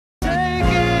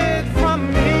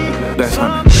That's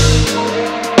Hunter.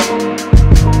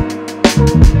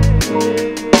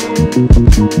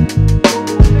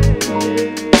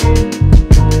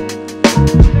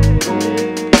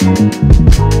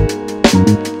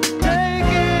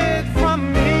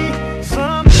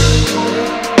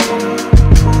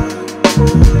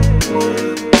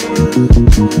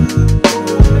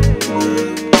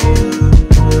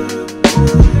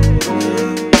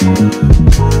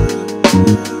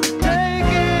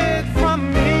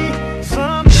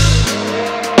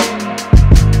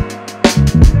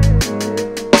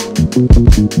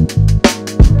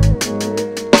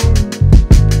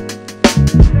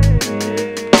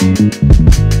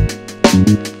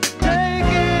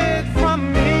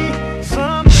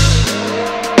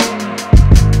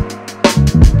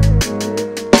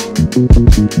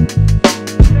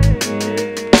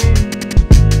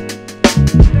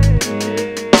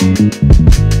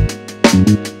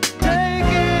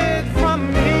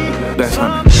 That's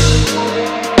Hunter.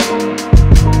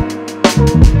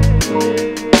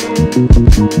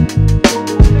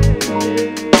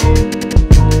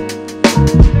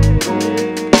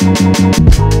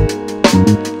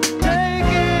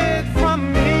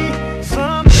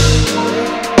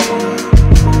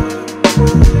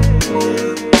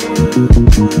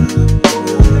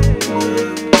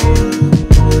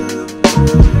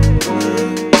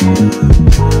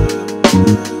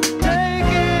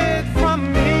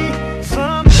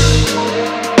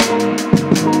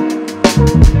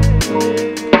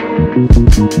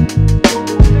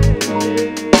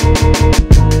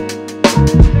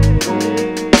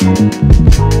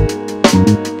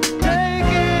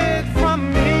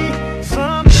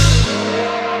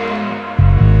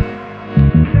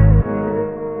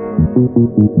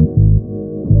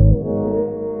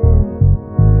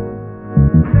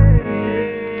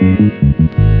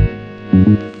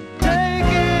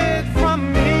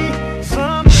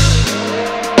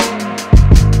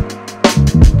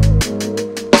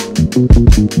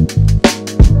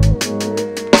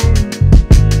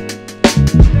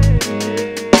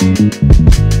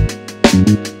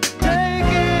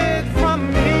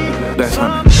 That's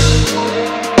Hunter.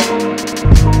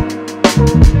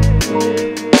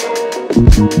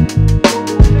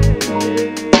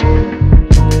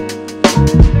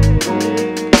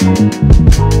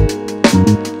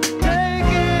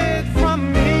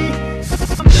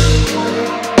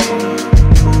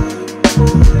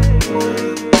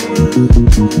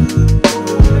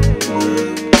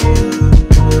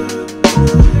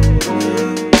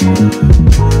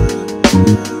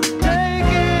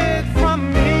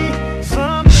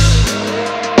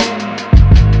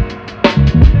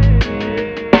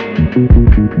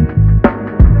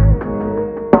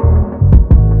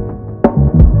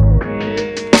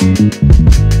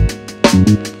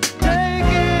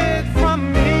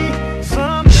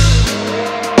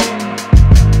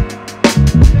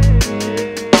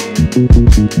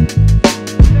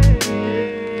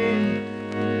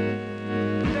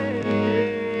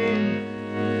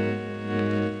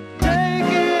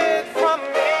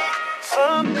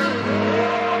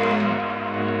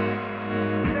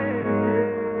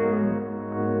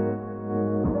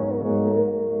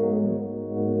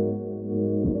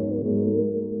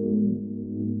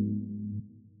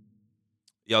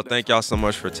 Yo, thank y'all so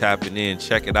much for tapping in.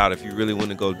 Check it out. If you really want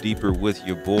to go deeper with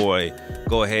your boy,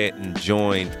 go ahead and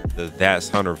join the That's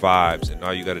Hunter vibes. And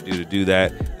all you got to do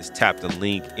that is tap the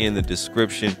link in the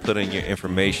description, put in your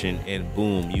information, and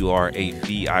boom, you are a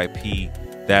VIP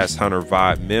That's Hunter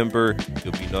Vibe member.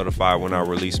 You'll be notified when I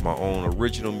release my own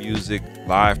original music,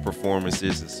 live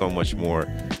performances, and so much more.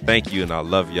 Thank you, and I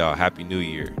love y'all. Happy New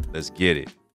Year. Let's get it.